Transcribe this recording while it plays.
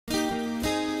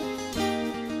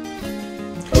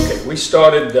We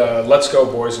started Let's Go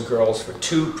Boys and Girls for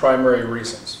two primary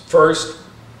reasons. First,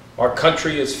 our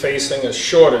country is facing a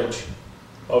shortage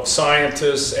of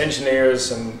scientists,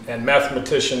 engineers, and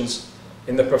mathematicians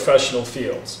in the professional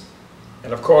fields.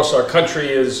 And of course, our country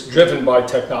is driven by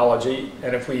technology,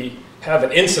 and if we have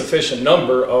an insufficient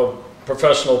number of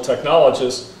professional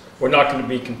technologists, we're not going to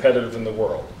be competitive in the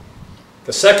world.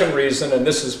 The second reason, and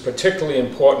this is particularly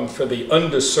important for the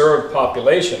underserved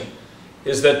population,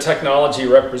 is that technology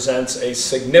represents a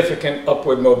significant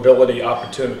upward mobility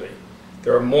opportunity.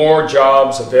 There are more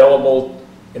jobs available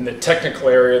in the technical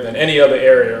area than any other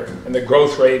area, and the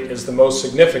growth rate is the most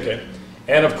significant.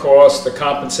 And of course, the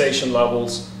compensation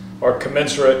levels are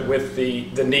commensurate with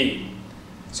the need.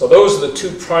 So those are the two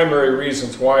primary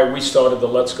reasons why we started the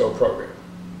Let's Go program.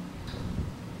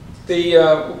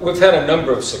 We've had a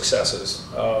number of successes,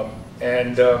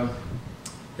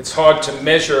 it's hard to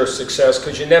measure success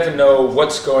because you never know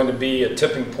what's going to be a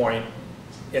tipping point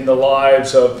in the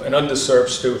lives of an underserved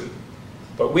student.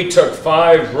 But we took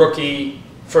 5 rookie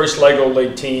first Lego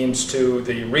League teams to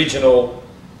the regional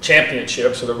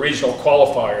championships, or the regional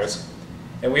qualifiers,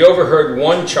 and we overheard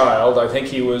one child, I think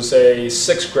he was a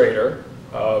 6th grader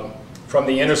from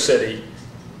the inner city,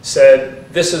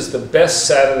 said, "This is the best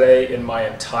Saturday in my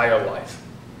entire life."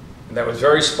 And that was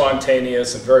very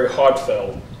spontaneous and very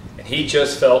heartfelt. And he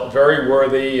just felt very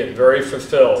worthy and very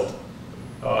fulfilled,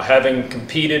 having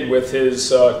competed with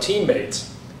his teammates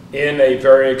in a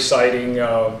very exciting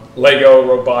Lego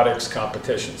robotics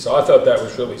competition. So I thought that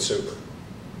was really super.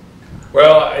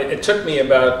 Well, it took me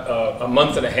about a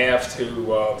month and a half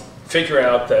to figure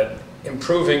out that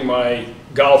improving my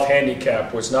golf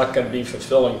handicap was not going to be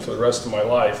fulfilling for the rest of my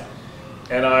life.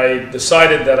 And I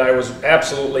decided that I was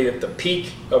absolutely at the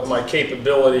peak of my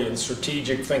capability in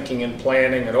strategic thinking and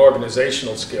planning and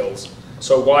organizational skills,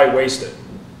 so why waste it?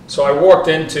 So I walked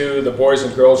into the Boys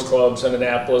and Girls Clubs in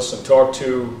Annapolis and talked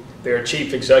to their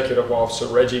Chief Executive Officer,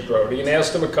 Reggie Brody, and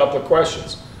asked him a couple of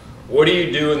questions. What do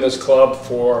you do in this club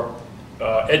for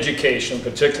education,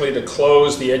 particularly to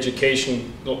close the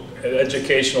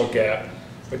educational gap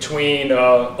between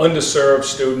underserved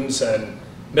students and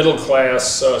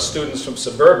middle-class students from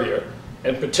suburbia,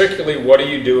 and particularly what are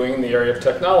you doing in the area of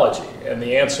technology? And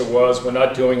the answer was, we're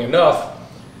not doing enough.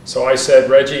 So I said,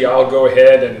 Reggie, I'll go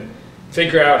ahead and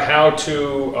figure out how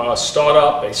to start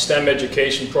up a STEM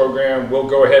education program. We'll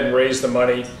go ahead and raise the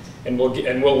money, and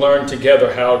we'll learn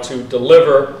together how to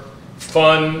deliver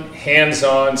fun,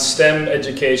 hands-on STEM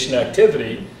education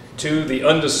activity to the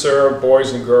underserved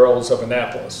boys and girls of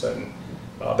Annapolis. And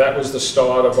that was the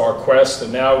start of our quest,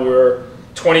 and now we're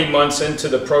 20 months into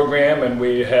the program, and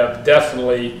we have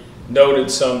definitely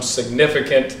noted some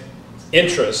significant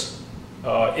interest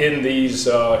in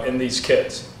these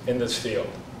kids in this field.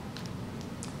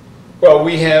 Well,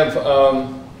 we have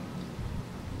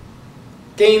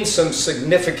gained some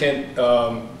significant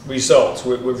results.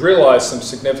 We've realized some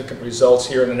significant results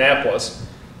here in Annapolis.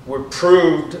 We've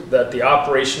proved that the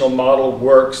operational model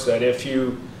works, that if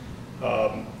you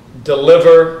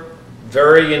deliver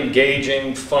very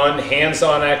engaging, fun,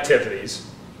 hands-on activities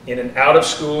in an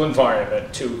out-of-school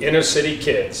environment to inner-city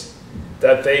kids,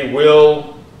 that they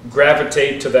will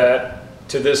gravitate to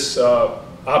this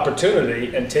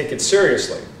opportunity and take it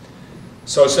seriously.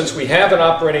 So since we have an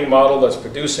operating model that's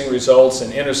producing results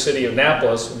in inner-city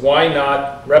Annapolis, why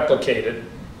not replicate it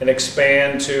and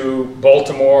expand to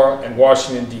Baltimore and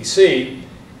Washington, D.C.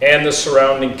 and the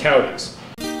surrounding counties?